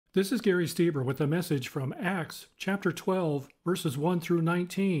This is Gary Stieber with a message from Acts chapter 12, verses 1 through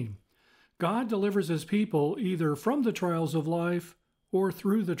 19. God delivers his people either from the trials of life or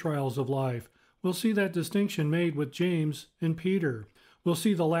through the trials of life. We'll see that distinction made with James and Peter. We'll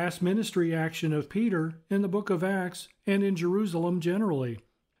see the last ministry action of Peter in the book of Acts and in Jerusalem generally.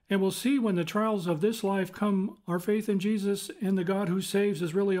 And we'll see when the trials of this life come, our faith in Jesus and the God who saves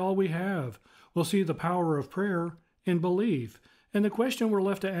is really all we have. We'll see the power of prayer and belief. And the question we're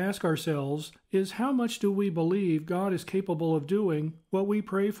left to ask ourselves is, how much do we believe God is capable of doing what we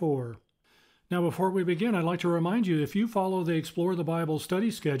pray for? Now, before we begin, I'd like to remind you, if you follow the Explore the Bible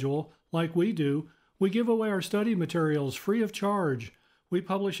study schedule like we do, we give away our study materials free of charge. We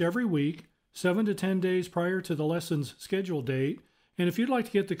publish every week, 7 to 10 days prior to the lesson's scheduled date. And if you'd like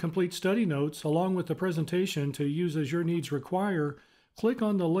to get the complete study notes along with the presentation to use as your needs require, click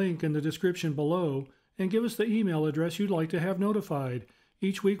on the link in the description below and give us the email address you'd like to have notified.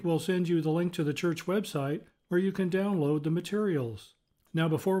 Each week we'll send you the link to the church website where you can download the materials. Now,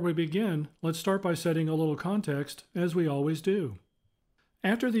 before we begin, let's start by setting a little context, as we always do.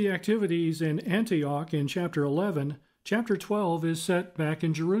 After the activities in Antioch in chapter 11, chapter 12 is set back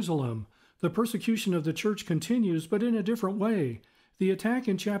in Jerusalem. The persecution of the church continues, but in a different way. The attack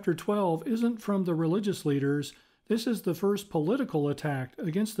in chapter 12 isn't from the religious leaders. This is the first political attack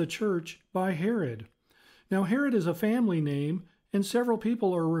against the church by Herod. Now, Herod is a family name, and several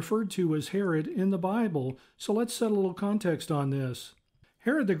people are referred to as Herod in the Bible, so let's set a little context on this.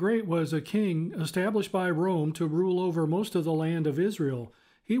 Herod the Great was a king established by Rome to rule over most of the land of Israel.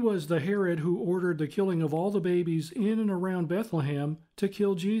 He was the Herod who ordered the killing of all the babies in and around Bethlehem to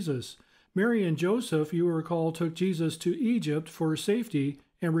kill Jesus. Mary and Joseph, you recall, took Jesus to Egypt for safety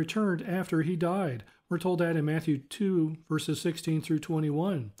and returned after he died. We're told that in Matthew 2, verses 16 through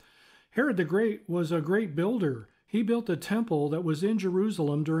 21. Herod the Great was a great builder. He built the temple that was in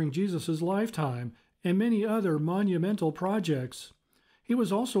Jerusalem during Jesus' lifetime and many other monumental projects. He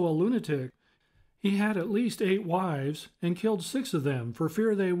was also a lunatic. He had at least 8 wives and killed 6 of them for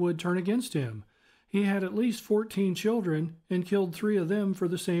fear they would turn against him. He had at least 14 children and killed 3 of them for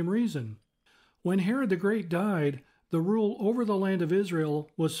the same reason. When Herod the Great died, the rule over the land of Israel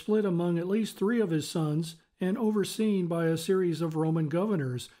was split among at least 3 of his sons and overseen by a series of Roman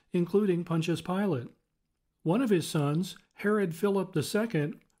governors, including Pontius Pilate. One of his sons, Herod Philip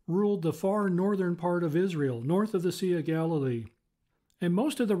II, ruled the far northern part of Israel, north of the Sea of Galilee. And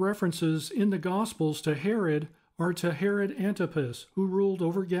most of the references in the Gospels to Herod are to Herod Antipas, who ruled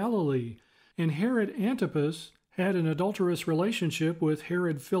over Galilee. And Herod Antipas had an adulterous relationship with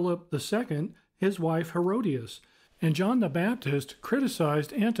Herod Philip II, his wife Herodias. And John the Baptist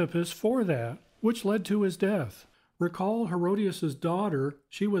criticized Antipas for that, which led to his death. Recall Herodias' daughter,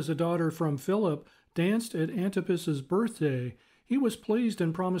 she was a daughter from Philip, danced at Antipas's birthday. He was pleased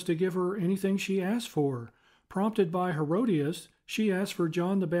and promised to give her anything she asked for. Prompted by Herodias, she asked for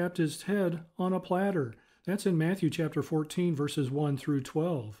John the Baptist's head on a platter. That's in Matthew chapter 14, verses 1 through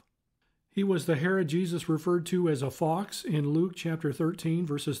 12. He was the Herod Jesus referred to as a fox in Luke chapter 13,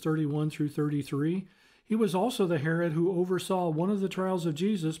 verses 31 through 33. He was also the Herod who oversaw one of the trials of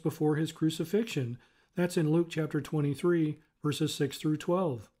Jesus before his crucifixion. That's in Luke chapter 23, verses 6 through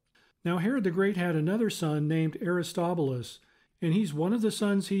 12. Now Herod the Great had another son named Aristobulus, and he's one of the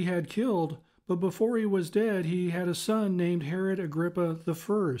sons he had killed, but before he was dead, he had a son named Herod Agrippa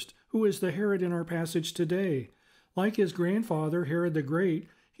I, who is the Herod in our passage today. Like his grandfather, Herod the Great,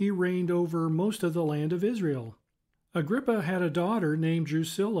 he reigned over most of the land of Israel. Agrippa had a daughter named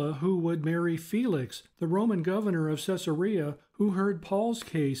Drusilla who would marry Felix, the Roman governor of Caesarea, who heard Paul's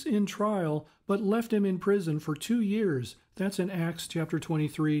case in trial but left him in prison for 2 years. That's in Acts chapter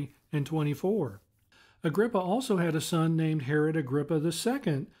 23 and 24. Agrippa also had a son named Herod Agrippa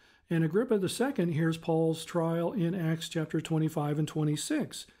II, and Agrippa II hears Paul's trial in Acts chapter 25 and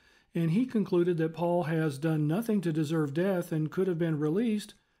 26, and he concluded that Paul has done nothing to deserve death and could have been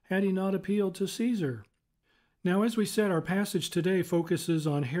released had he not appealed to Caesar. Now, as we said, our passage today focuses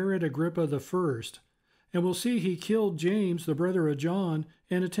on Herod Agrippa I, and we'll see he killed James, the brother of John,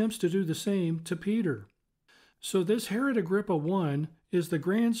 and attempts to do the same to Peter. So this Herod Agrippa I is the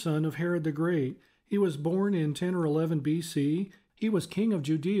grandson of Herod the Great. He was born in 10 or 11 BC. He was king of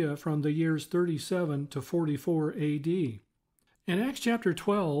Judea from the years 37 to 44 AD. And Acts chapter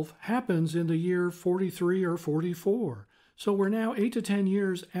 12 happens in the year 43 or 44. So we're now 8 to 10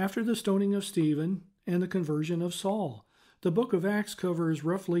 years after the stoning of Stephen and the conversion of Saul. The book of Acts covers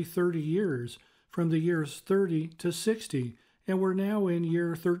roughly 30 years, from the years 30 to 60, and we're now in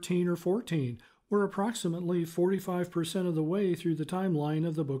year 13 or 14. We're approximately 45% of the way through the timeline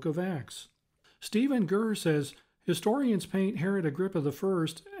of the book of Acts. Stephen Gurr says, Historians paint Herod Agrippa I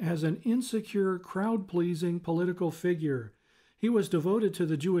as an insecure, crowd-pleasing political figure. He was devoted to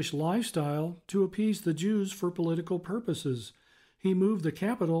the Jewish lifestyle to appease the Jews for political purposes. He moved the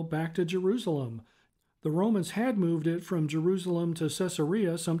capital back to Jerusalem. The Romans had moved it from Jerusalem to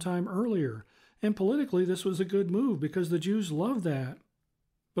Caesarea sometime earlier, and politically this was a good move because the Jews loved that.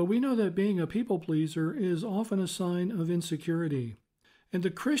 But we know that being a people pleaser is often a sign of insecurity. And the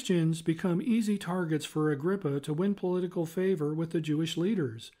Christians become easy targets for Agrippa to win political favor with the Jewish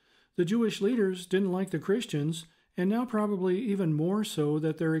leaders. The Jewish leaders didn't like the Christians, and now probably even more so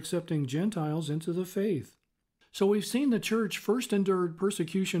that they're accepting Gentiles into the faith. So we've seen the church first endured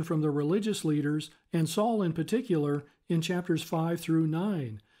persecution from the religious leaders, and Saul in particular, in chapters 5 through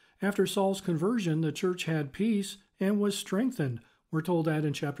 9. After Saul's conversion, the church had peace and was strengthened. We're told that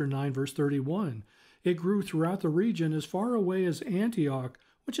in chapter 9, verse 31. It grew throughout the region as far away as Antioch,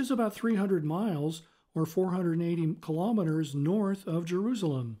 which is about 300 miles or 480 kilometers north of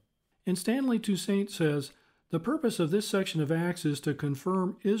Jerusalem. And Stanley Toussaint says, the purpose of this section of Acts is to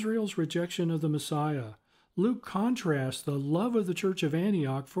confirm Israel's rejection of the Messiah. Luke contrasts the love of the church of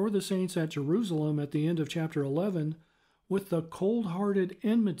Antioch for the saints at Jerusalem at the end of chapter 11 with the cold-hearted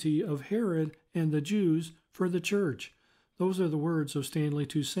enmity of Herod and the Jews for the church. Those are the words of Stanley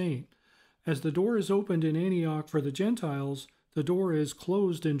Toussaint. As the door is opened in Antioch for the Gentiles, the door is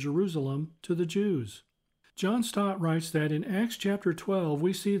closed in Jerusalem to the Jews. John Stott writes that in Acts chapter 12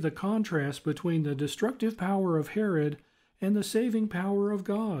 we see the contrast between the destructive power of Herod and the saving power of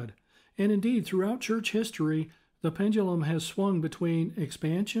God. And indeed, throughout church history, the pendulum has swung between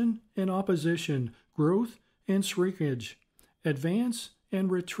expansion and opposition, growth and shrinkage, advance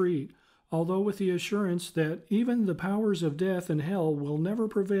and retreat, although with the assurance that even the powers of death and hell will never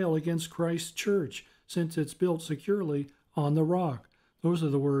prevail against Christ's church, since it's built securely on the rock. Those are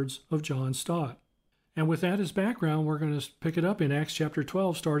the words of John Stott. And with that as background, we're going to pick it up in Acts chapter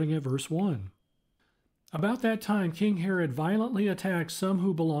 12, starting at verse 1. About that time, King Herod violently attacked some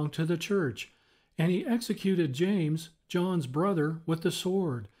who belonged to the church, and he executed James, John's brother, with the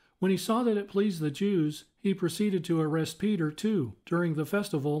sword. When he saw that it pleased the Jews, he proceeded to arrest Peter, too, during the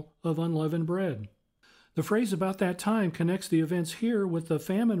festival of unleavened bread. The phrase about that time connects the events here with the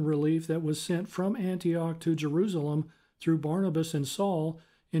famine relief that was sent from Antioch to Jerusalem through Barnabas and Saul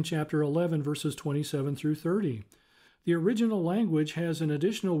in chapter 11, verses 27 through 30. The original language has an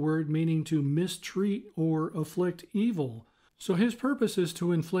additional word meaning to mistreat or afflict evil. So his purpose is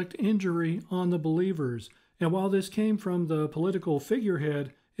to inflict injury on the believers. And while this came from the political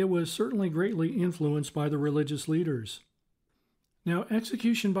figurehead, it was certainly greatly influenced by the religious leaders. Now,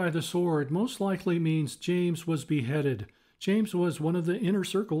 execution by the sword most likely means James was beheaded. James was one of the inner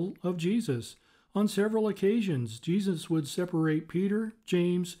circle of Jesus. On several occasions, Jesus would separate Peter,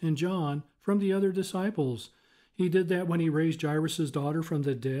 James, and John from the other disciples. He did that when he raised Jairus' daughter from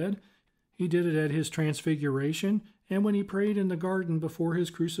the dead. He did it at his transfiguration and when he prayed in the garden before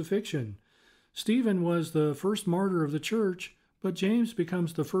his crucifixion. Stephen was the first martyr of the church, but James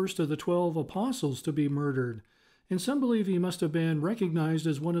becomes the first of the 12 apostles to be murdered. And some believe he must have been recognized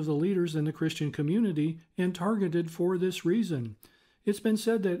as one of the leaders in the Christian community and targeted for this reason. It's been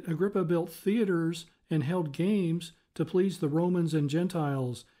said that Agrippa built theaters and held games to please the Romans and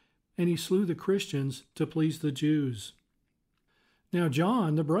Gentiles, and he slew the Christians to please the Jews. Now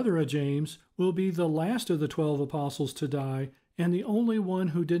John, the brother of James, will be the last of the 12 apostles to die, and the only one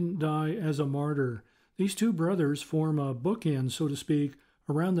who didn't die as a martyr. These two brothers form a bookend, so to speak,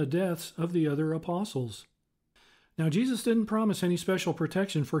 around the deaths of the other apostles. Now Jesus didn't promise any special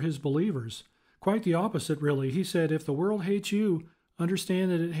protection for his believers. Quite the opposite, really. He said, if the world hates you,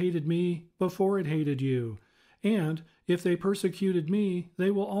 understand that it hated me before it hated you. And if they persecuted me,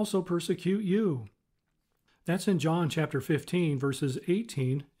 they will also persecute you. That's in John chapter 15, verses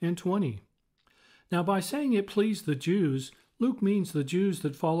 18 and 20. Now, by saying it pleased the Jews, Luke means the Jews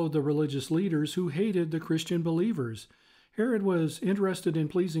that followed the religious leaders who hated the Christian believers. Herod was interested in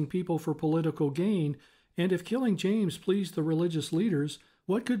pleasing people for political gain, and if killing James pleased the religious leaders,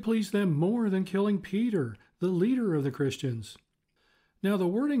 what could please them more than killing Peter, the leader of the Christians? Now, the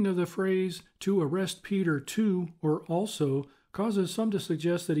wording of the phrase, to arrest Peter too, or also, causes some to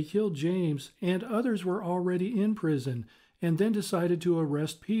suggest that he killed James and others were already in prison, and then decided to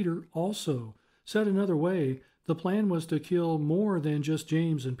arrest Peter also. Said another way, the plan was to kill more than just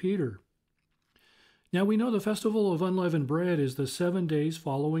James and Peter. Now, we know the festival of unleavened bread is the 7 days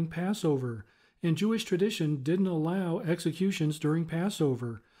following Passover, and Jewish tradition didn't allow executions during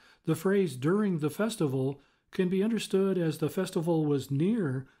Passover. The phrase during the festival can be understood as the festival was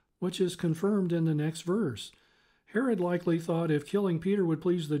near, which is confirmed in the next verse. Herod likely thought if killing Peter would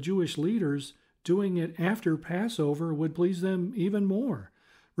please the Jewish leaders, doing it after Passover would please them even more.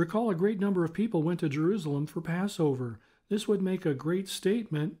 Recall a great number of people went to Jerusalem for Passover. This would make a great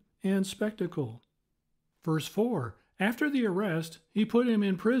statement and spectacle. Verse 4, after the arrest, he put him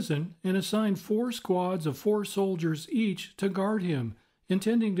in prison and assigned 4 squads of 4 soldiers each to guard him,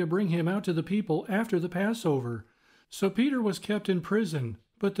 intending to bring him out to the people after the Passover. So Peter was kept in prison,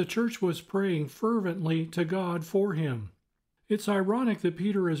 but the church was praying fervently to God for him. It's ironic that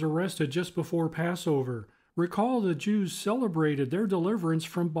Peter is arrested just before Passover. Recall the Jews celebrated their deliverance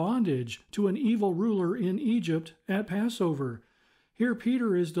from bondage to an evil ruler in Egypt at Passover. Here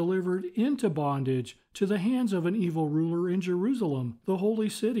Peter is delivered into bondage to the hands of an evil ruler in Jerusalem, the holy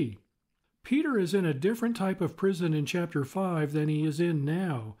city. Peter is in a different type of prison in chapter 5 than he is in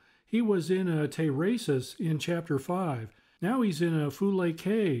now. He was in a terraces in chapter 5. Now he's in a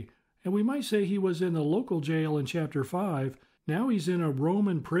fouleque, and we might say he was in the local jail in chapter 5. Now he's in a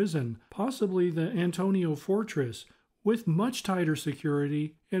Roman prison, possibly the Antonia Fortress, with much tighter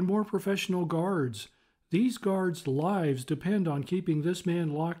security and more professional guards. These guards' lives depend on keeping this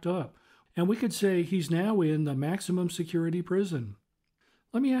man locked up, and we could say he's now in the maximum security prison.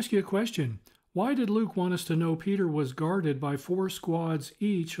 Let me ask you a question. Why did Luke want us to know Peter was guarded by 4 squads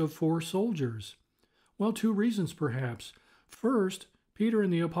each of 4 soldiers? Well, 2 reasons perhaps. First, Peter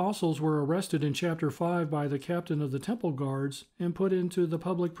and the apostles were arrested in chapter 5 by the captain of the temple guards and put into the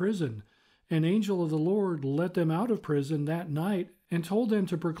public prison. An angel of the Lord let them out of prison that night and told them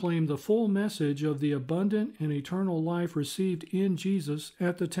to proclaim the full message of the abundant and eternal life received in Jesus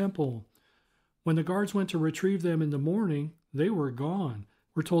at the temple. When the guards went to retrieve them in the morning, they were gone.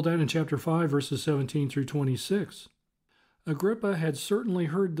 We're told that in chapter 5, verses 17 through 26. Agrippa had certainly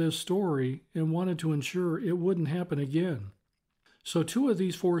heard this story and wanted to ensure it wouldn't happen again. So 2 of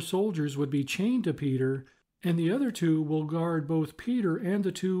these 4 soldiers would be chained to Peter, and the other 2 will guard both Peter and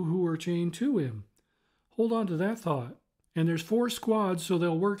the 2 who are chained to him. Hold on to that thought. And there's 4 squads, so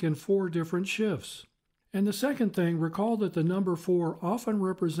they'll work in 4 different shifts. And the second thing, recall that the number 4 often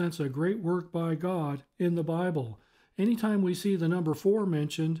represents a great work by God in the Bible. Anytime we see the number 4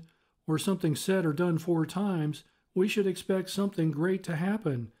 mentioned, or something said or done 4 times, we should expect something great to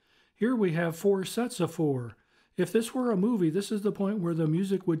happen. Here we have 4 sets of 4. If this were a movie, this is the point where the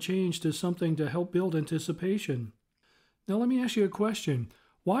music would change to something to help build anticipation. Now let me ask you a question.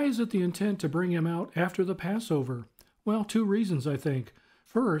 Why is it the intent to bring him out after the Passover? Well, 2 reasons, I think.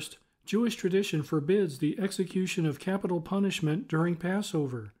 First, Jewish tradition forbids the execution of capital punishment during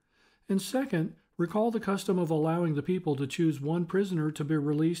Passover. And second, recall the custom of allowing the people to choose one prisoner to be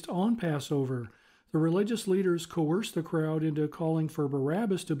released on Passover. The religious leaders coerced the crowd into calling for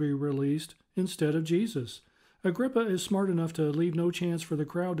Barabbas to be released instead of Jesus. Agrippa is smart enough to leave no chance for the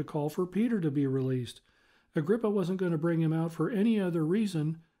crowd to call for Peter to be released. Agrippa wasn't going to bring him out for any other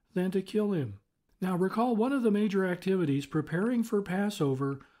reason than to kill him. Now recall one of the major activities preparing for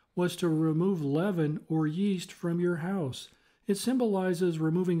Passover was to remove leaven or yeast from your house. It symbolizes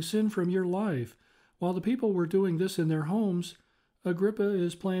removing sin from your life. While the people were doing this in their homes, Agrippa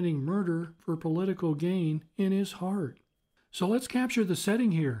is planning murder for political gain in his heart. So let's capture the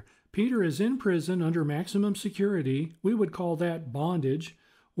setting here. Peter is in prison under maximum security. We would call that bondage.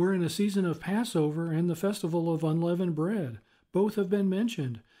 We're in a season of Passover and the festival of unleavened bread. Both have been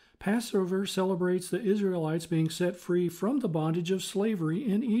mentioned. Passover celebrates the Israelites being set free from the bondage of slavery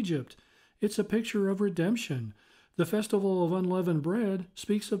in Egypt. It's a picture of redemption. The festival of unleavened bread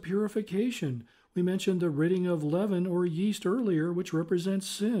speaks of purification. We mentioned the ridding of leaven or yeast earlier, which represents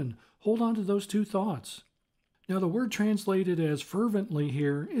sin. Hold on to those 2 thoughts. Now, the word translated as fervently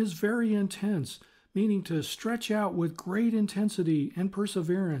here is very intense, meaning to stretch out with great intensity and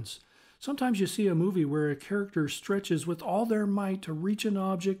perseverance. Sometimes you see a movie where a character stretches with all their might to reach an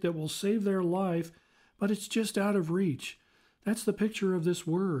object that will save their life, but it's just out of reach. That's the picture of this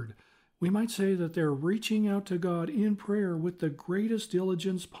word. We might say that they're reaching out to God in prayer with the greatest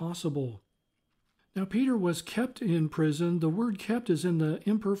diligence possible. Now, Peter was kept in prison. The word kept is in the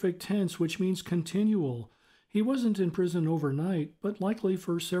imperfect tense, which means continual. He wasn't in prison overnight, but likely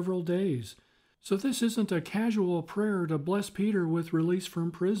for several days. So this isn't a casual prayer to bless Peter with release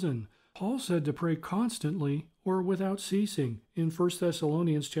from prison. Paul said to pray constantly or without ceasing in 1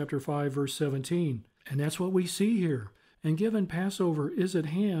 Thessalonians chapter 5, verse 17. And that's what we see here. And given Passover is at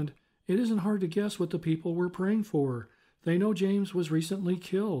hand, it isn't hard to guess what the people were praying for. They know James was recently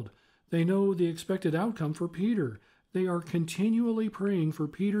killed. They know the expected outcome for Peter. They are continually praying for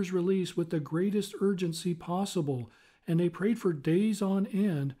Peter's release with the greatest urgency possible, and they prayed for days on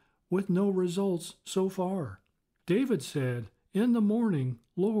end with no results so far. David said, "In the morning,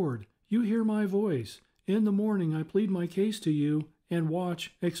 Lord, you hear my voice. In the morning I plead my case to you and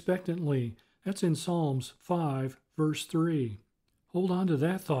watch expectantly." That's in Psalms 5, verse 3. Hold on to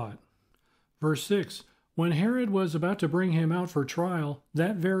that thought. Verse 6, when Herod was about to bring him out for trial,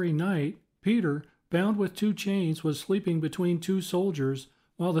 that very night, Peter, bound with 2 chains, was sleeping between 2 soldiers,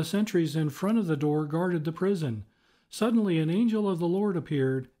 while the sentries in front of the door guarded the prison. Suddenly an angel of the Lord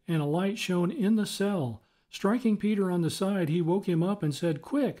appeared, and a light shone in the cell. Striking Peter on the side, he woke him up and said,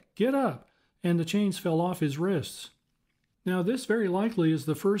 "Quick, get up!" And the chains fell off his wrists. Now this very likely is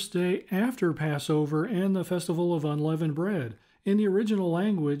the first day after Passover and the Festival of Unleavened Bread. In the original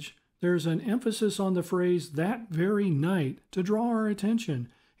language, there's an emphasis on the phrase "that very night" to draw our attention.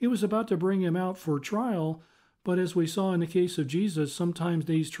 He was about to bring him out for trial, but as we saw in the case of Jesus, sometimes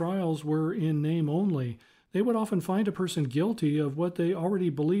these trials were in name only. They would often find a person guilty of what they already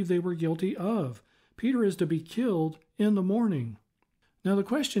believed they were guilty of. Peter is to be killed in the morning. Now the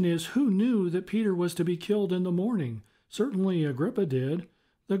question is, who knew that Peter was to be killed in the morning? Certainly Agrippa did.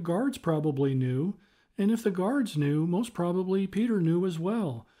 The guards probably knew. And if the guards knew, most probably Peter knew as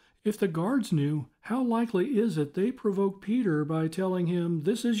well. If the guards knew, how likely is it they provoked Peter by telling him,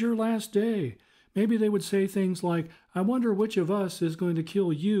 "This is your last day"? Maybe they would say things like, "I wonder which of us is going to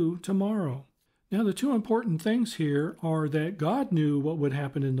kill you tomorrow." Now the 2 important things here are that God knew what would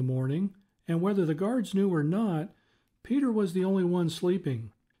happen in the morning, and whether the guards knew or not, Peter was the only one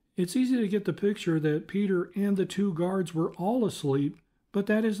sleeping. It's easy to get the picture that Peter and the 2 guards were all asleep, but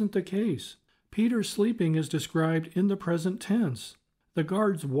that isn't the case. Peter's sleeping is described in the present tense. The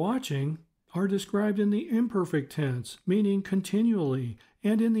guards watching are described in the imperfect tense, meaning continually,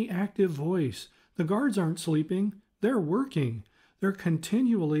 and in the active voice. The guards aren't sleeping, they're working. They're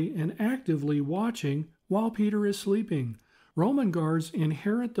continually and actively watching while Peter is sleeping. Roman guards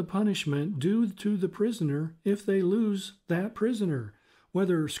inherit the punishment due to the prisoner if they lose that prisoner.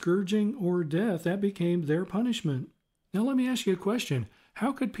 Whether scourging or death, that became their punishment. Now let me ask you a question.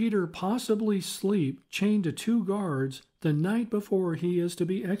 How could Peter possibly sleep chained to 2 guards the night before he is to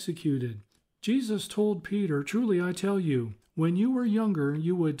be executed? Jesus told Peter, "Truly I tell you, when you were younger,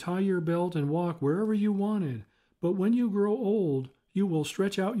 you would tie your belt and walk wherever you wanted. But when you grow old, you will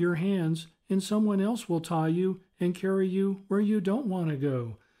stretch out your hands, and someone else will tie you and carry you where you don't want to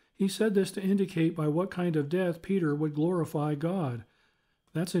go." He said this to indicate by what kind of death Peter would glorify God.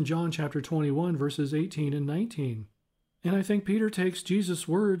 That's in John chapter 21, verses 18 and 19. And I think Peter takes Jesus'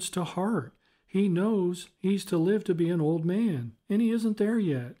 words to heart. He knows he's to live to be an old man, and he isn't there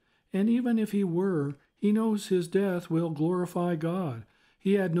yet. And even if he were, he knows his death will glorify God.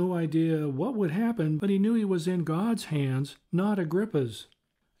 He had no idea what would happen, but he knew he was in God's hands, not Agrippa's.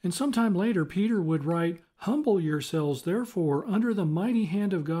 And sometime later, Peter would write, "Humble yourselves, therefore, under the mighty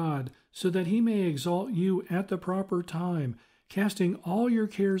hand of God, so that he may exalt you at the proper time, casting all your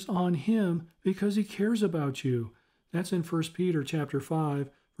cares on him because he cares about you." That's in 1 Peter chapter 5,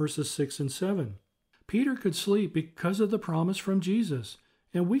 verses 6 and 7. Peter could sleep because of the promise from Jesus,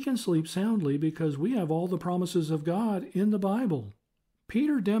 and we can sleep soundly because we have all the promises of God in the Bible.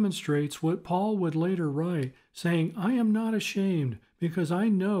 Peter demonstrates what Paul would later write, saying, "I am not ashamed, because I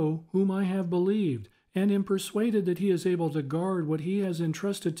know whom I have believed, and am persuaded that he is able to guard what he has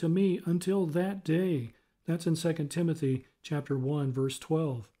entrusted to me until that day." That's in 2 Timothy chapter 1, verse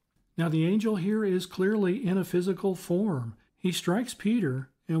 12. Now the angel here is clearly in a physical form. He strikes Peter,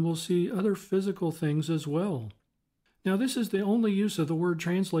 and we'll see other physical things as well. Now this is the only use of the word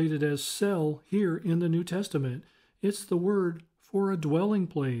translated as cell here in the New Testament. It's the word for a dwelling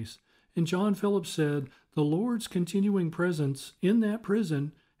place. And John Phillips said, the Lord's continuing presence in that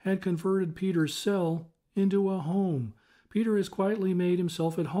prison had converted Peter's cell into a home. Peter has quietly made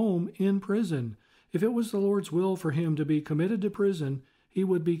himself at home in prison. If it was the Lord's will for him to be committed to prison, he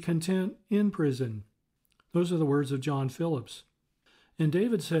would be content in prison. Those are the words of John Phillips. And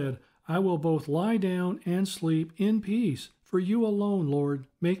David said, "I will both lie down and sleep in peace, for you alone, Lord,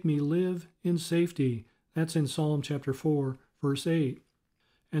 make me live in safety." That's in Psalm chapter 4, verse 8.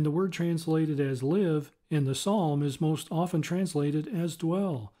 And the word translated as live in the psalm is most often translated as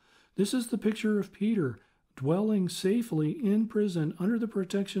dwell. This is the picture of Peter dwelling safely in prison under the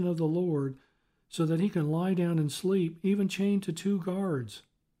protection of the Lord so that he can lie down and sleep, even chained to 2 guards.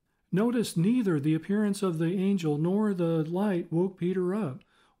 Notice neither the appearance of the angel nor the light woke Peter up.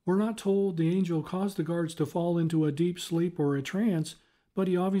 We're not told the angel caused the guards to fall into a deep sleep or a trance, but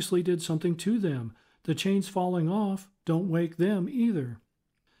he obviously did something to them. The chains falling off don't wake them either.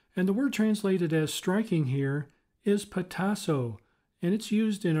 And the word translated as striking here is patasso, and it's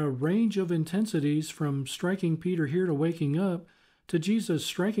used in a range of intensities from striking Peter here to waking up to Jesus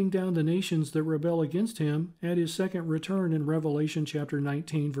striking down the nations that rebel against him at his second return in Revelation chapter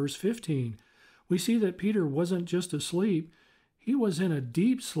 19, verse 15. We see that Peter wasn't just asleep. He was in a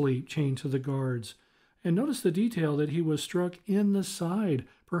deep sleep chained to the guards. And notice the detail that he was struck in the side,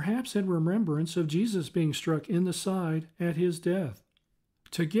 perhaps in remembrance of Jesus being struck in the side at his death.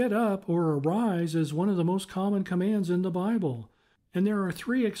 To get up or arise is one of the most common commands in the Bible. And there are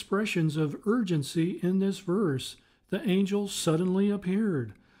 3 expressions of urgency in this verse. The angel suddenly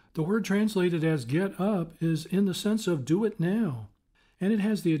appeared. The word translated as get up is in the sense of do it now. And it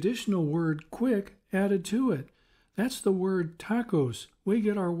has the additional word quick added to it. That's the word tachos. We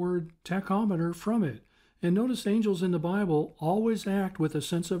get our word tachometer from it. And notice angels in the Bible always act with a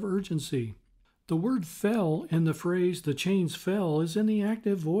sense of urgency. The word fell in the phrase the chains fell is in the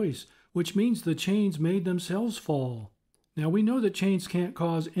active voice, which means the chains made themselves fall. Now we know that chains can't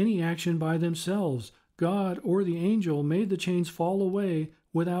cause any action by themselves. God or the angel made the chains fall away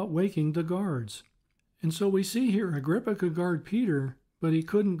without waking the guards. And so we see here Agrippa could guard Peter, but he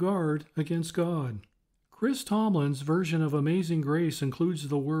couldn't guard against God. Chris Tomlin's version of Amazing Grace includes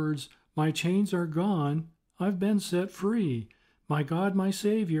the words, "My chains are gone, I've been set free. My God, my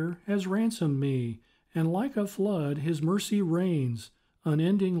Savior, has ransomed me, and like a flood his mercy reigns,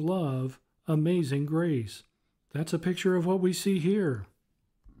 unending love, amazing grace." That's a picture of what we see here.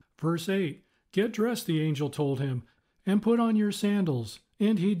 Verse 8, "Get dressed," the angel told him, "and put on your sandals."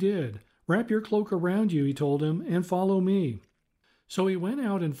 And he did. "Wrap your cloak around you," he told him, "and follow me." So he went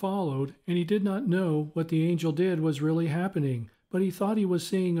out and followed, and he did not know what the angel did was really happening, but he thought he was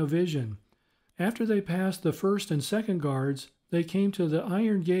seeing a vision. After they passed the first and second guards, they came to the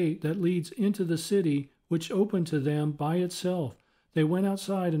iron gate that leads into the city, which opened to them by itself. They went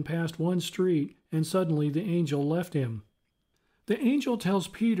outside and passed one street, and suddenly the angel left him. The angel tells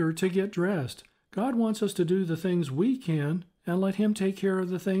Peter to get dressed. God wants us to do the things we can and let him take care of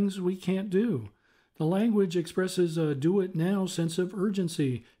the things we can't do. The language expresses a do-it-now sense of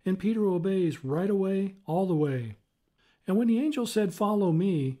urgency, and Peter obeys right away, all the way. And when the angel said, "Follow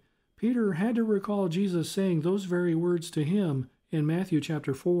me," Peter had to recall Jesus saying those very words to him in Matthew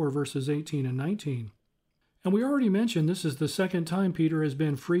chapter 4, verses 18 and 19. And we already mentioned this is the second time Peter has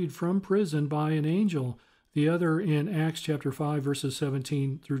been freed from prison by an angel, the other in Acts chapter 5, verses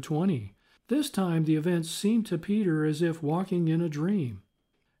 17 through 20. This time the events seem to Peter as if walking in a dream.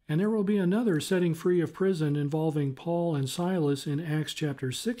 And there will be another setting free of prison involving Paul and Silas in Acts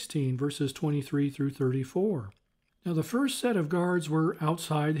chapter 16, verses 23 through 34. Now the first set of guards were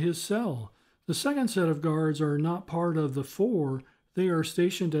outside his cell. The second set of guards are not part of the 4. They are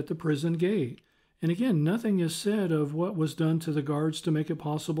stationed at the prison gate. And again, nothing is said of what was done to the guards to make it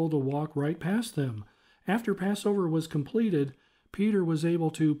possible to walk right past them. After Passover was completed, Peter was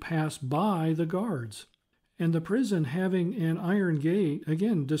able to pass by the guards. And the prison having an iron gate,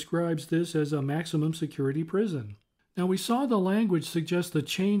 again, describes this as a maximum security prison. Now we saw the language suggest the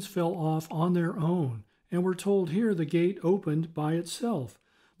chains fell off on their own, and we're told here the gate opened by itself.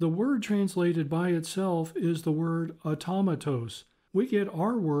 The word translated by itself is the word automatos. We get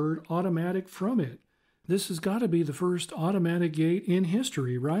our word automatic from it. This has got to be the first automatic gate in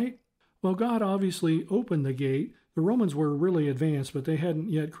history, right? Well, God obviously opened the gate. The Romans were really advanced, but they hadn't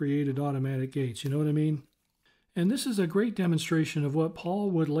yet created automatic gates. You know what I mean? And this is a great demonstration of what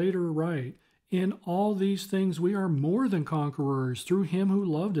Paul would later write. In all these things we are more than conquerors through him who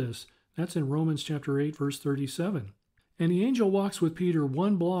loved us. That's in Romans chapter 8, verse 37. And the angel walks with Peter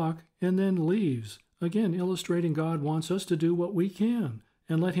one block and then leaves. Again, illustrating God wants us to do what we can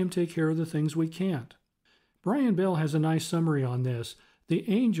and let him take care of the things we can't. Brian Bell has a nice summary on this. The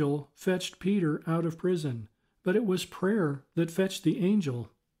angel fetched Peter out of prison, but it was prayer that fetched the angel.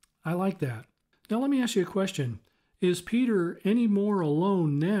 I like that. Now let me ask you a question. Is Peter any more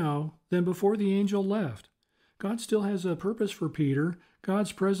alone now than before the angel left? God still has a purpose for Peter.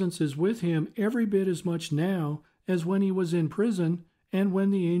 God's presence is with him every bit as much now as when he was in prison and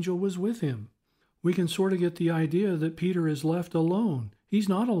when the angel was with him. We can sort of get the idea that Peter is left alone. He's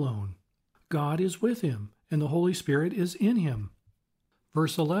not alone. God is with him, and the Holy Spirit is in him.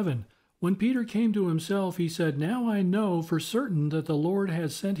 Verse 11, when Peter came to himself, he said, "Now I know for certain that the Lord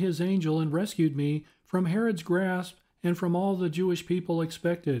has sent his angel and rescued me from Herod's grasp and from all the Jewish people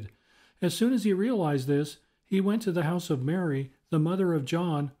expected." As soon as he realized this, he went to the house of Mary, the mother of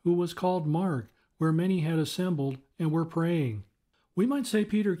John, who was called Mark, where many had assembled and were praying. We might say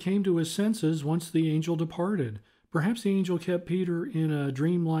Peter came to his senses once the angel departed. Perhaps the angel kept Peter in a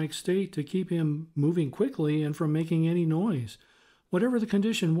dreamlike state to keep him moving quickly and from making any noise. Whatever the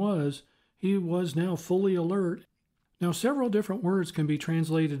condition was, he was now fully alert. Now, several different words can be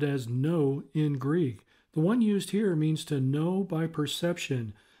translated as know in Greek. The one used here means to know by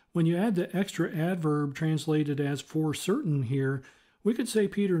perception. When you add the extra adverb translated as for certain here, we could say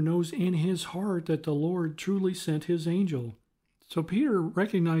Peter knows in his heart that the Lord truly sent his angel. So Peter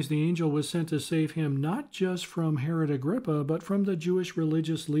recognized the angel was sent to save him not just from Herod Agrippa, but from the Jewish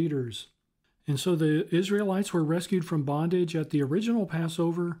religious leaders. And so the Israelites were rescued from bondage at the original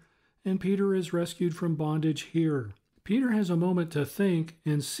Passover, and Peter is rescued from bondage here. Peter has a moment to think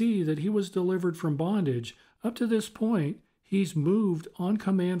and see that he was delivered from bondage. Up to this point, he's moved on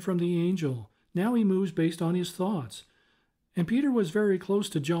command from the angel. Now he moves based on his thoughts. And Peter was very close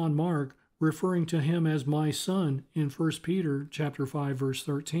to John Mark, referring to him as my son in 1 Peter chapter 5, verse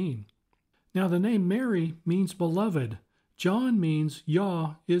 13. Now the name Mary means beloved. John means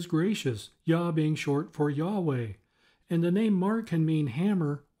Yah is gracious, Yah being short for Yahweh. And the name Mark can mean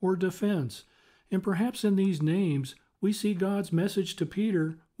hammer or defense. And perhaps in these names, we see God's message to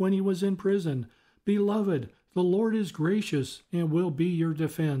Peter when he was in prison. Beloved, the Lord is gracious and will be your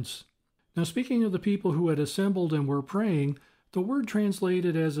defense. Now, speaking of the people who had assembled and were praying, the word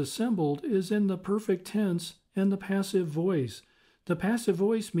translated as assembled is in the perfect tense and the passive voice. The passive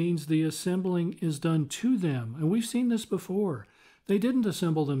voice means the assembling is done to them, and we've seen this before. They didn't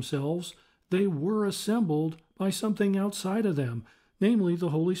assemble themselves. They were assembled by something outside of them, namely the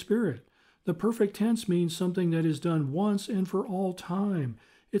Holy Spirit. The perfect tense means something that is done once and for all time.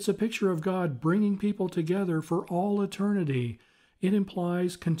 It's a picture of God bringing people together for all eternity. It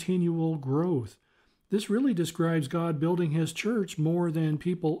implies continual growth. This really describes God building his church more than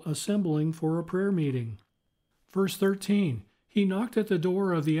people assembling for a prayer meeting. Verse 13, he knocked at the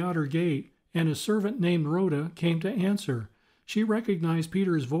door of the outer gate, and a servant named Rhoda came to answer. She recognized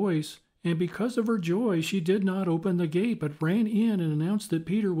Peter's voice, and because of her joy, she did not open the gate, but ran in and announced that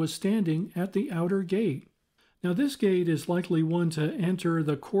Peter was standing at the outer gate. Now this gate is likely one to enter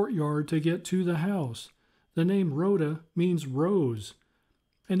the courtyard to get to the house. The name Rhoda means rose.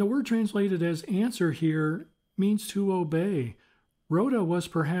 And the word translated as answer here means to obey. Rhoda was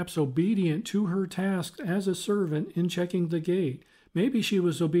perhaps obedient to her task as a servant in checking the gate. Maybe she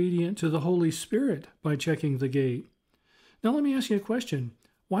was obedient to the Holy Spirit by checking the gate. Now let me ask you a question.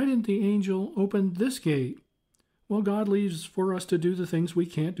 Why didn't the angel open this gate? Well, God leaves for us to do the things we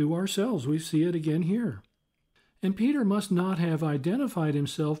can't do ourselves. We see it again here. And Peter must not have identified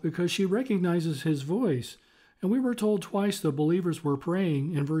himself because she recognizes his voice. And we were told twice the believers were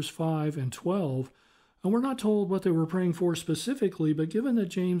praying in verse 5 and 12. And we're not told what they were praying for specifically, but given that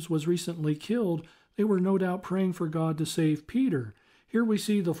James was recently killed, they were no doubt praying for God to save Peter. Here we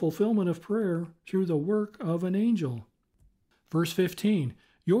see the fulfillment of prayer through the work of an angel. Verse 15,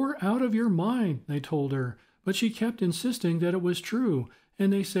 you're out of your mind, they told her. But she kept insisting that it was true,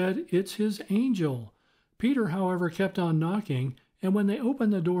 and they said, it's his angel. Peter, however, kept on knocking, and when they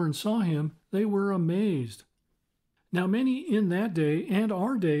opened the door and saw him, they were amazed. Now, many in that day and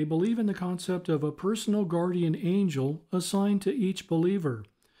our day believe in the concept of a personal guardian angel assigned to each believer.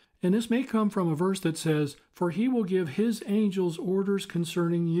 And this may come from a verse that says, for he will give his angels orders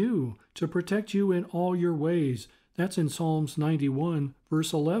concerning you to protect you in all your ways. That's in Psalms 91,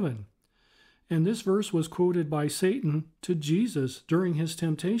 verse 11. And this verse was quoted by Satan to Jesus during his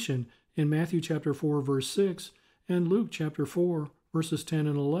temptation in Matthew chapter 4, verse 6, and Luke chapter 4, verses 10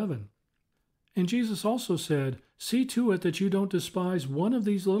 and 11. And Jesus also said, see to it that you don't despise one of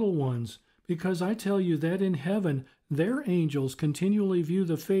these little ones, because I tell you that in heaven their angels continually view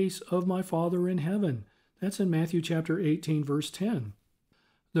the face of my Father in heaven. That's in Matthew chapter 18, verse 10.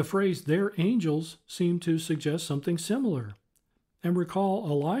 The phrase their angels seemed to suggest something similar. And recall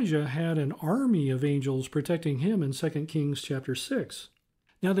Elijah had an army of angels protecting him in 2 Kings chapter 6.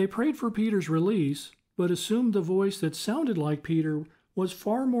 Now they prayed for Peter's release, but assumed the voice that sounded like Peter was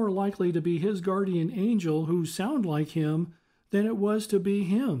far more likely to be his guardian angel who sounded like him than it was to be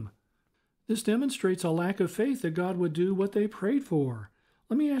him. This demonstrates a lack of faith that God would do what they prayed for.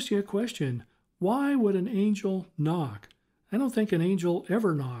 Let me ask you a question. Why would an angel knock? I don't think an angel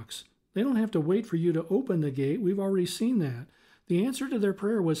ever knocks. They don't have to wait for you to open the gate. We've already seen that. The answer to their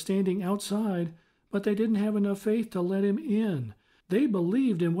prayer was standing outside, but they didn't have enough faith to let him in. They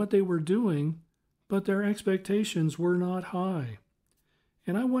believed in what they were doing, but their expectations were not high.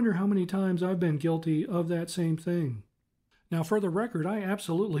 And I wonder how many times I've been guilty of that same thing. Now, for the record, I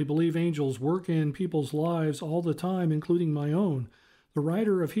absolutely believe angels work in people's lives all the time, including my own. The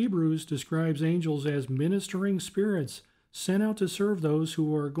writer of Hebrews describes angels as ministering spirits sent out to serve those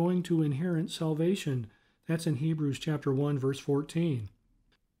who are going to inherit salvation. That's in Hebrews chapter 1, verse 14.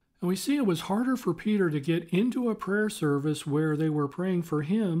 And we see it was harder for Peter to get into a prayer service where they were praying for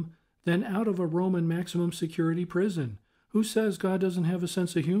him than out of a Roman maximum security prison. Who says God doesn't have a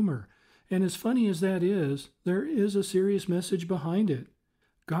sense of humor? And as funny as that is, there is a serious message behind it.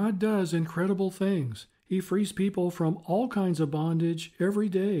 God does incredible things. He frees people from all kinds of bondage every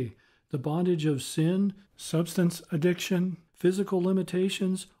day. The bondage of sin, substance addiction, physical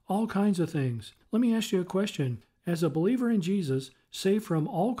limitations, all kinds of things. Let me ask you a question. As a believer in Jesus, saved from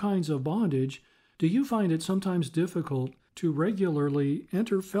all kinds of bondage, do you find it sometimes difficult to regularly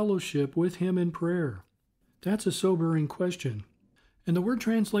enter fellowship with Him in prayer? That's a sobering question. And the word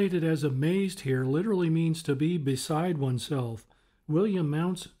translated as amazed here literally means to be beside oneself. William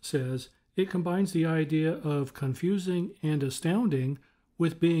Mounce says it combines the idea of confusing and astounding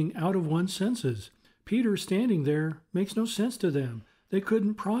with being out of one's senses. Peter standing there makes no sense to them. They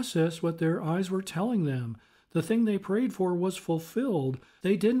couldn't process what their eyes were telling them. The thing they prayed for was fulfilled.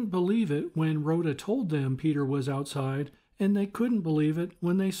 They didn't believe it when Rhoda told them Peter was outside, and they couldn't believe it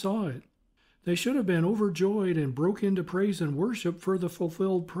when they saw it. They should have been overjoyed and broke into praise and worship for the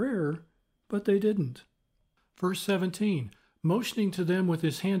fulfilled prayer, but they didn't. Verse 17, motioning to them with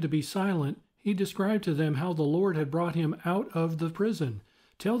his hand to be silent, he described to them how the Lord had brought him out of the prison.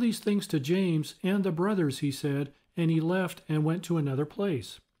 Tell these things to James and the brothers, he said, and he left and went to another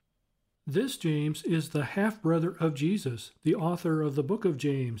place. This James is the half-brother of Jesus, the author of the book of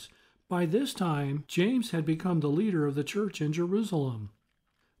James. By this time, James had become the leader of the church in Jerusalem.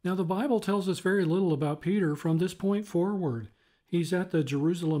 Now, the Bible tells us very little about Peter from this point forward. He's at the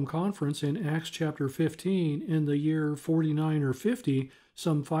Jerusalem conference in Acts chapter 15 in the year 49 or 50,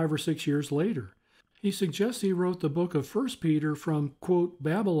 some 5 or 6 years later. He suggests he wrote the book of 1 Peter from, quote,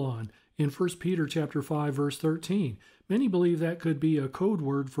 Babylon in 1 Peter chapter 5, verse 13. Many believe that could be a code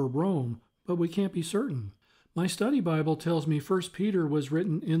word for Rome, but we can't be certain. My study Bible tells me 1 Peter was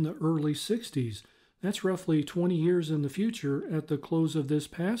written in the early 60s. That's roughly 20 years in the future at the close of this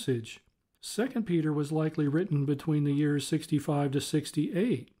passage. 2 Peter was likely written between the years 65 to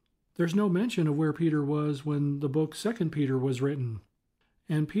 68. There's no mention of where Peter was when the book 2 Peter was written.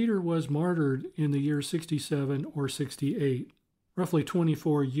 And Peter was martyred in the year 67 or 68, roughly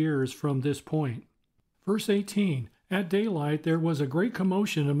 24 years from this point. Verse 18, at daylight there was a great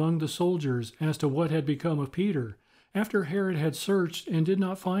commotion among the soldiers as to what had become of Peter. After Herod had searched and did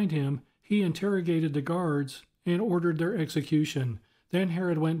not find him, he interrogated the guards and ordered their execution. Then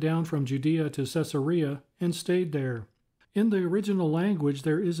Herod went down from Judea to Caesarea and stayed there. In the original language,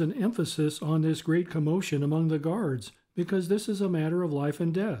 there is an emphasis on this great commotion among the guards, because this is a matter of life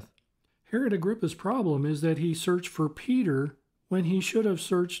and death. Herod Agrippa's problem is that he searched for Peter when he should have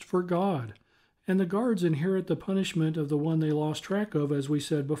searched for God. And the guards inherit the punishment of the one they lost track of, as we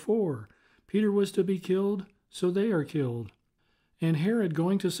said before. Peter was to be killed, so they are killed. And Herod,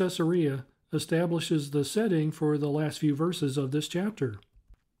 going to Caesarea, establishes the setting for the last few verses of this chapter.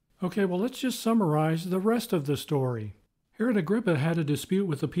 Okay, well, let's just summarize the rest of the story. Herod Agrippa had a dispute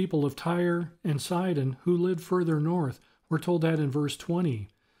with the people of Tyre and Sidon who lived further north. We're told that in verse 20.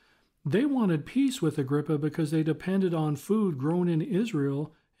 They wanted peace with Agrippa because they depended on food grown in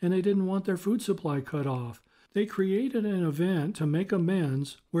Israel and they didn't want their food supply cut off. They created an event to make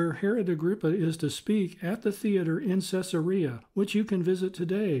amends where Herod Agrippa is to speak at the theater in Caesarea, which you can visit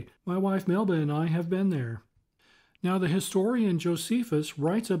today. My wife Melba and I have been there. Now the historian Josephus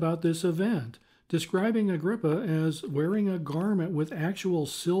writes about this event, describing Agrippa as wearing a garment with actual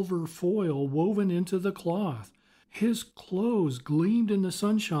silver foil woven into the cloth. His clothes gleamed in the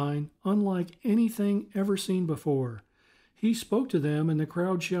sunshine, unlike anything ever seen before. He spoke to them, and the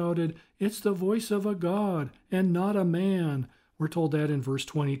crowd shouted, "It's the voice of a god, and not a man." We're told that in verse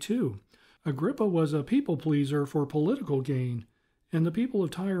 22. Agrippa was a people pleaser for political gain, and the people of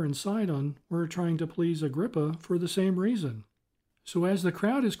Tyre and Sidon were trying to please Agrippa for the same reason. So as the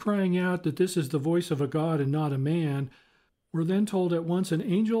crowd is crying out that this is the voice of a god and not a man, we're then told at once an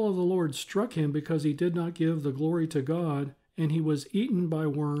angel of the Lord struck him because he did not give the glory to God, and he was eaten by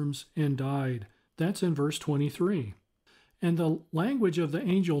worms and died. That's in verse 23. And the language of the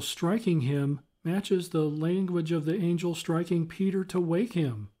angel striking him matches the language of the angel striking Peter to wake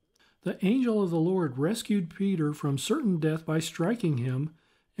him. The angel of the Lord rescued Peter from certain death by striking him,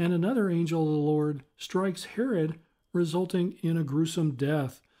 and another angel of the Lord strikes Herod, resulting in a gruesome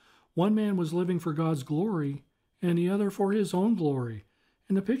death. One man was living for God's glory, and the other for his own glory.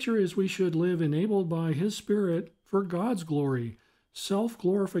 And the picture is we should live enabled by His Spirit for God's glory.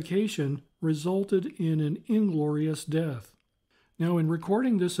 Self-glorification resulted in an inglorious death. Now, in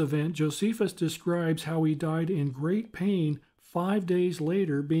recording this event, Josephus describes how he died in great pain 5 days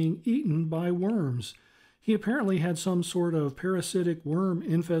later, being eaten by worms. He apparently had some sort of parasitic worm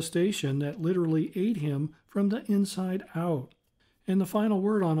infestation that literally ate him from the inside out. And the final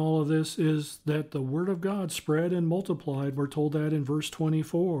word on all of this is that the word of God spread and multiplied. We're told that in verse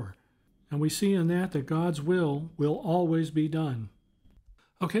 24. And we see in that God's will always be done.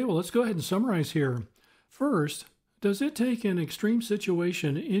 Okay, well, let's go ahead and summarize here. First, does it take an extreme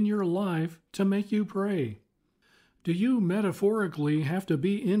situation in your life to make you pray? Do you metaphorically have to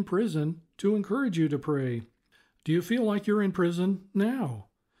be in prison to encourage you to pray? Do you feel like you're in prison now?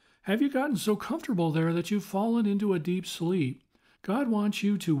 Have you gotten so comfortable there that you've fallen into a deep sleep? God wants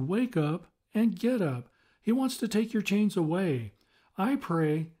you to wake up and get up. He wants to take your chains away. I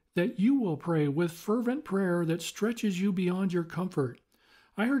pray that you will pray with fervent prayer that stretches you beyond your comfort.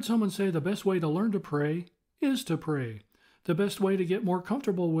 I heard someone say the best way to learn to pray is to pray. The best way to get more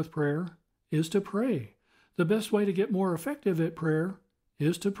comfortable with prayer is to pray. The best way to get more effective at prayer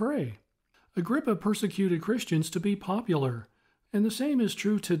is to pray. Agrippa persecuted Christians to be popular, and the same is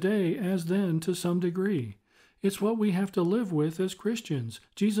true today as then to some degree. It's what we have to live with as Christians.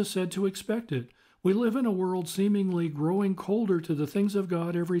 Jesus said to expect it. We live in a world seemingly growing colder to the things of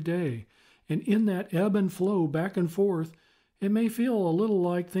God every day, and in that ebb and flow back and forth, it may feel a little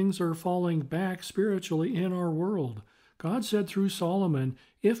like things are falling back spiritually in our world. God said through Solomon,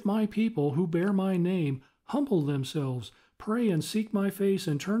 "If my people who bear my name humble themselves, pray and seek my face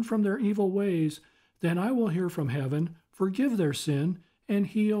and turn from their evil ways, then I will hear from heaven, forgive their sin, and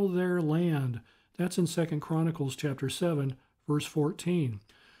heal their land." That's in 2 Chronicles chapter 7, verse 14.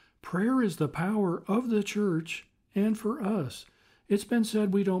 Prayer is the power of the church and for us. It's been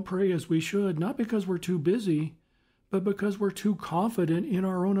said we don't pray as we should, not because we're too busy, but because we're too confident in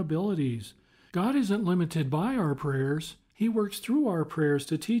our own abilities. God isn't limited by our prayers. He works through our prayers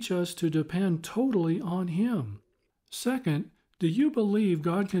to teach us to depend totally on Him. Second, do you believe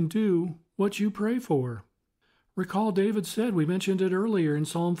God can do what you pray for? Recall David said, we mentioned it earlier in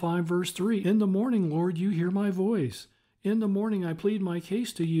Psalm 5, verse 3, "In the morning, Lord, you hear my voice. In the morning I plead my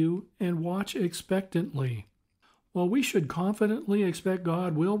case to you and watch expectantly." Well, we should confidently expect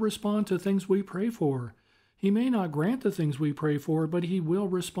God will respond to things we pray for. He may not grant the things we pray for, but He will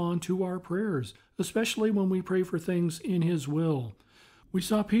respond to our prayers, especially when we pray for things in His will. We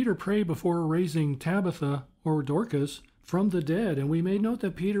saw Peter pray before raising Tabitha, or Dorcas, from the dead, and we may note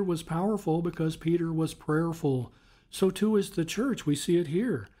that Peter was powerful because Peter was prayerful. So too is the church. We see it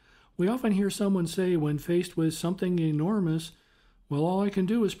here. We often hear someone say when faced with something enormous, "Well, all I can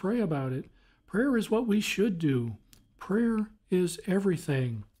do is pray about it." Prayer is what we should do. Prayer is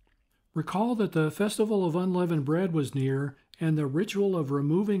everything. Recall that the festival of unleavened bread was near, and the ritual of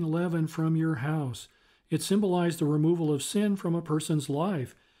removing leaven from your house. It symbolized the removal of sin from a person's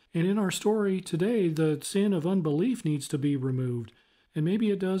life. And in our story today, the sin of unbelief needs to be removed. And maybe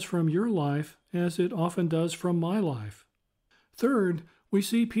it does from your life, as it often does from my life. Third, we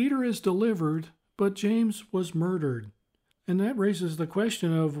see Peter is delivered, but James was murdered. And that raises the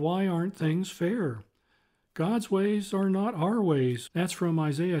question of why aren't things fair? God's ways are not our ways. That's from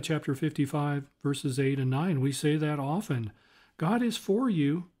Isaiah chapter 55, verses 8 and 9. We say that often. God is for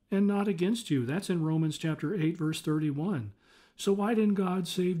you and not against you. That's in Romans chapter 8, verse 31. So why didn't God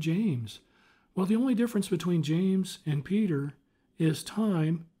save James? Well, the only difference between James and Peter is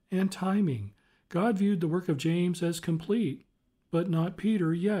time and timing. God viewed the work of James as complete, but not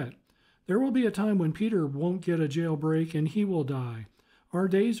Peter yet. There will be a time when Peter won't get a jailbreak and he will die. Our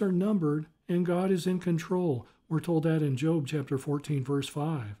days are numbered and God is in control. We're told that in Job chapter 14, verse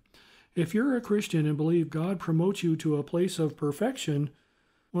 5. If you're a Christian and believe God promotes you to a place of perfection,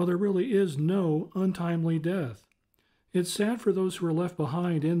 well, there really is no untimely death. It's sad for those who are left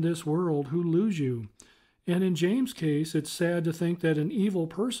behind in this world who lose you. And in James' case, it's sad to think that an evil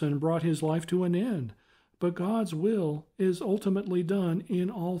person brought his life to an end. But God's will is ultimately done in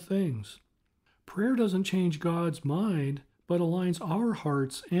all things. Prayer doesn't change God's mind, but aligns our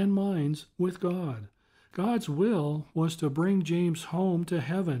hearts and minds with God. God's will was to bring James home to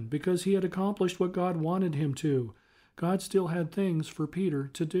heaven because he had accomplished what God wanted him to. God still had things for Peter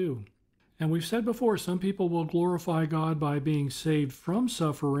to do. And we've said before, some people will glorify God by being saved from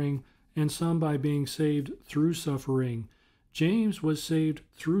suffering and some by being saved through suffering. James was saved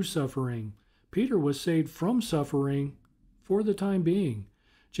through suffering. Peter was saved from suffering for the time being.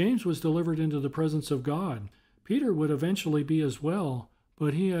 James was delivered into the presence of God. Peter would eventually be as well,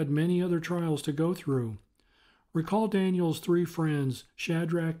 but he had many other trials to go through. Recall Daniel's 3 friends,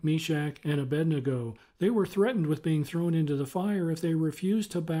 Shadrach, Meshach, and Abednego. They were threatened with being thrown into the fire if they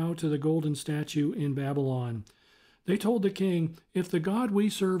refused to bow to the golden statue in Babylon. They told the king, "If the God we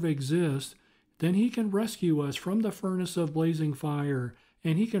serve exists, then he can rescue us from the furnace of blazing fire,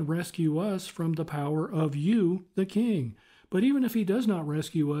 and he can rescue us from the power of you, the king. But even if he does not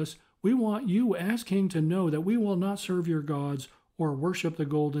rescue us, we want you as king to know that we will not serve your gods or worship the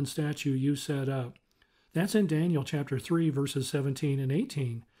golden statue you set up." That's in Daniel chapter 3, verses 17 and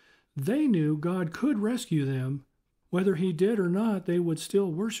 18. They knew God could rescue them. Whether he did or not, they would still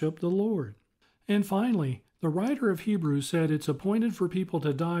worship the Lord. And finally, the writer of Hebrews said it's appointed for people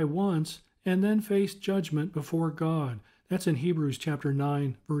to die once and then face judgment before God. That's in Hebrews chapter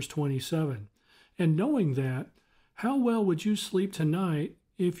 9, verse 27. And knowing that, how well would you sleep tonight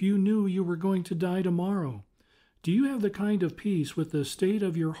if you knew you were going to die tomorrow? Do you have the kind of peace with the state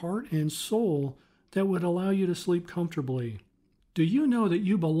of your heart and soul that would allow you to sleep comfortably? Do you know that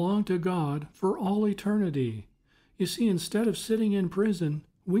you belong to God for all eternity? You see, instead of sitting in prison,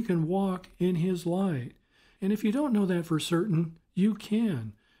 we can walk in His light. And if you don't know that for certain, you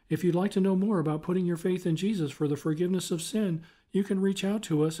can. If you'd like to know more about putting your faith in Jesus for the forgiveness of sin, you can reach out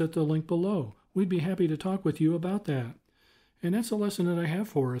to us at the link below. We'd be happy to talk with you about that. And that's a lesson that I have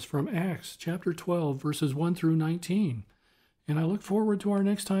for us from Acts chapter 12, verses 1 through 19. And I look forward to our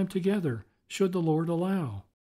next time together, should the Lord allow.